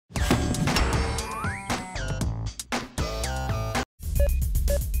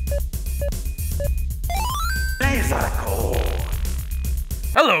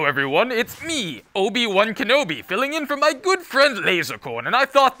Hello everyone, it's me, Obi-Wan Kenobi, filling in for my good friend Lasercorn, and I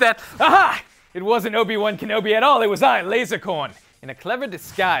thought that... Aha! It wasn't Obi-Wan Kenobi at all, it was I, Lasercorn. In a clever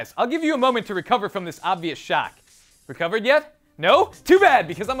disguise. I'll give you a moment to recover from this obvious shock. Recovered yet? No? Too bad,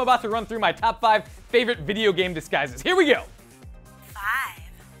 because I'm about to run through my top 5 favorite video game disguises. Here we go! 5.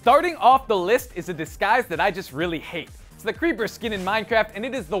 Starting off the list is a disguise that I just really hate. It's the creeper skin in Minecraft, and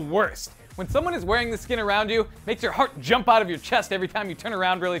it is the worst. When someone is wearing the skin around you, makes your heart jump out of your chest every time you turn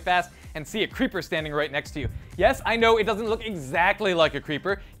around really fast and see a creeper standing right next to you. Yes, I know it doesn't look exactly like a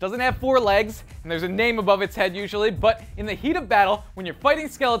creeper. It doesn't have 4 legs, and there's a name above its head usually, but in the heat of battle, when you're fighting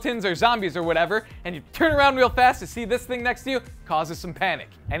skeletons or zombies or whatever, and you turn around real fast to see this thing next to you, causes some panic.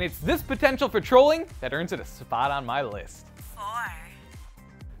 And it's this potential for trolling that earns it a spot on my list. 4.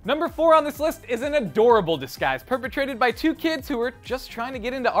 Number 4 on this list is an adorable disguise perpetrated by 2 kids who were just trying to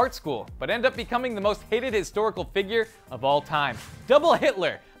get into art school, but end up becoming the most hated historical figure of all time. Double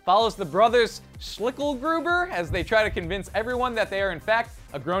Hitler follows the brothers Schlickelgruber as they try to convince everyone that they are in fact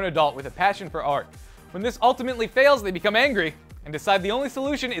a grown adult with a passion for art. When this ultimately fails, they become angry and decide the only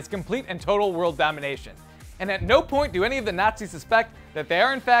solution is complete and total world domination. And at no point do any of the Nazis suspect that they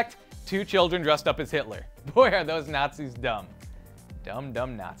are in fact 2 children dressed up as Hitler. Boy, are those Nazis dumb. Dumb,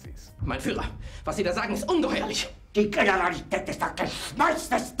 dumb Nazis. Mein Führer, was Sie da sagen, ist ungeheuerlich. Die Generalität ist das Geschmeiß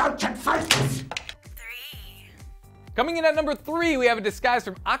des deutschen Volkes. 3. Coming in at number 3, we have a disguise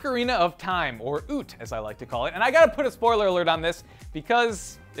from Ocarina of Time, or Oot as I like to call it. And I gotta put a spoiler alert on this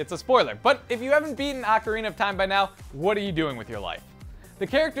because it's a spoiler. But if you haven't beaten Ocarina of Time by now, what are you doing with your life? The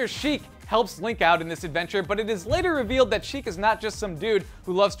character Sheik helps Link out in this adventure, but it is later revealed that Sheik is not just some dude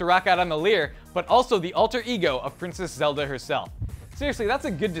who loves to rock out on the lyre, but also the alter ego of Princess Zelda herself. Seriously, that's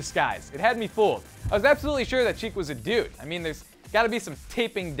a good disguise. It had me fooled. I was absolutely sure that Sheik was a dude. I mean, there's gotta be some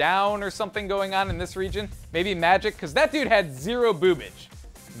taping down or something going on in this region. Maybe magic, because that dude had 0 boobage.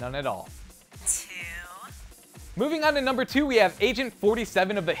 None at all. 2. Moving on to number 2, we have Agent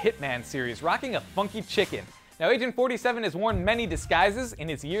 47 of the Hitman series, rocking a funky chicken. Now, Agent 47 has worn many disguises in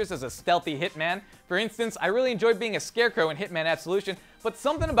his years as a stealthy hitman. For instance, I really enjoyed being a scarecrow in Hitman Absolution, but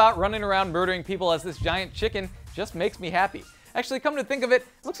something about running around murdering people as this giant chicken just makes me happy. Actually, come to think of it,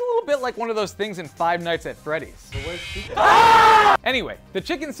 it looks a little bit like one of those things in Five Nights at Freddy's. Anyway, the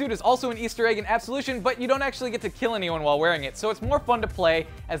chicken suit is also an Easter egg in Absolution, but you don't actually get to kill anyone while wearing it, so it's more fun to play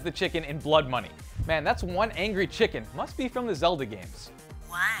as the chicken in Blood Money. Man, that's one angry chicken. Must be from the Zelda games.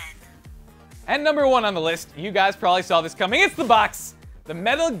 1. And number 1 on the list, you guys probably saw this coming, it's the box! The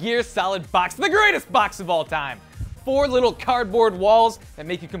Metal Gear Solid box, the greatest box of all time! 4 little cardboard walls that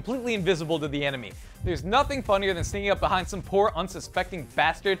make you completely invisible to the enemy. There's nothing funnier than sneaking up behind some poor, unsuspecting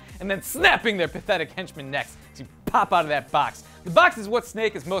bastard and then snapping their pathetic henchmen necks as you pop out of that box. The box is what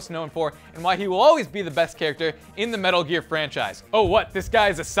Snake is most known for and why he will always be the best character in the Metal Gear franchise. Oh what, this guy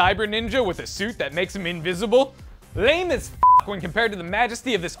is a cyber ninja with a suit that makes him invisible? Lame as f*** when compared to the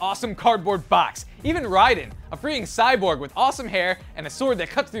majesty of this awesome cardboard box. Even Raiden, a freaking cyborg with awesome hair and a sword that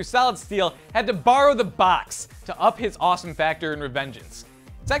cuts through solid steel, had to borrow the box to up his awesome factor in Revengeance.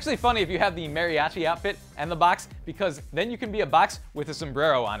 It's actually funny if you have the mariachi outfit and the box, because then you can be a box with a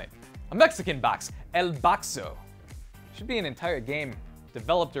sombrero on it. A Mexican box, El Boxo. Should be an entire game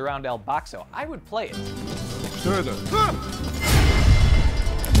developed around El Boxo. I would play it.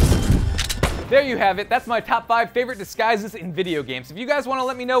 There you have it. That's my top 5 favorite disguises in video games. If you guys want to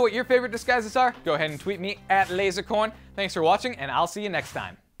let me know what your favorite disguises are, go ahead and tweet me at Lasercorn. Thanks for watching, and I'll see you next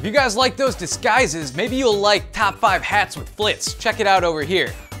time. If you guys like those disguises, maybe you'll like top 5 hats with flits. Check it out over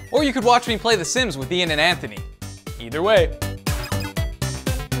here. Or you could watch me play The Sims with Ian and Anthony. Either way.